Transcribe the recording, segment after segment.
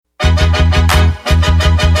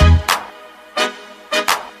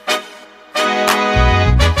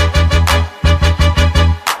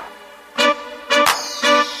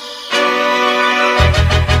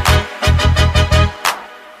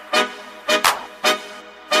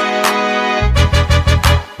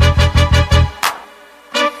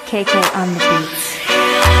KK on the beats.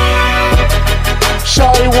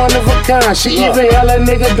 Shorty one of a kind, she even held a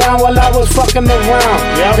nigga down while I was fucking around.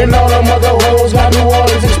 And all them other hoes got New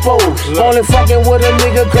Orleans exposed. Only fucking with a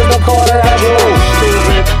nigga cause the Carter I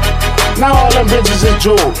drove. Now all them bitches is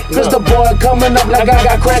jewel, cause the boy coming up like I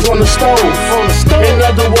got crack on the stove. In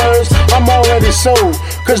other words, I'm already sold,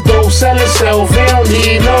 cause dope sell itself, he don't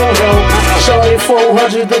need no help. Shorty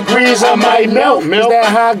 400 degrees, I might melt. Cause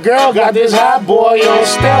that hot girl got this hot boy on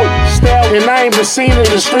stealth. And I ain't been seen in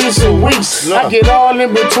the streets in weeks. I get all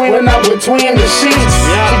in between and I'm between the sheets.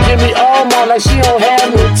 She give me all more like she don't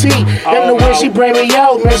have no teeth. And the way she bring me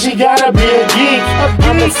out, man, she gotta be a geek.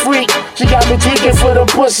 I'm a freak, she got me tweaking for the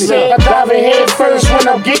pussy. I dive in head first when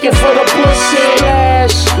I'm geeking for the pussy.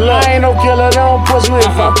 I ain't no killer, don't push me.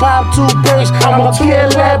 If I pop 2 bricks, I'ma kill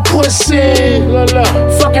that pussy.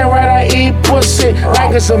 Fucking right, I eat pussy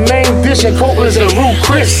like it's a main dish and Copeland's and Root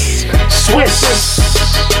Chris. Swiss.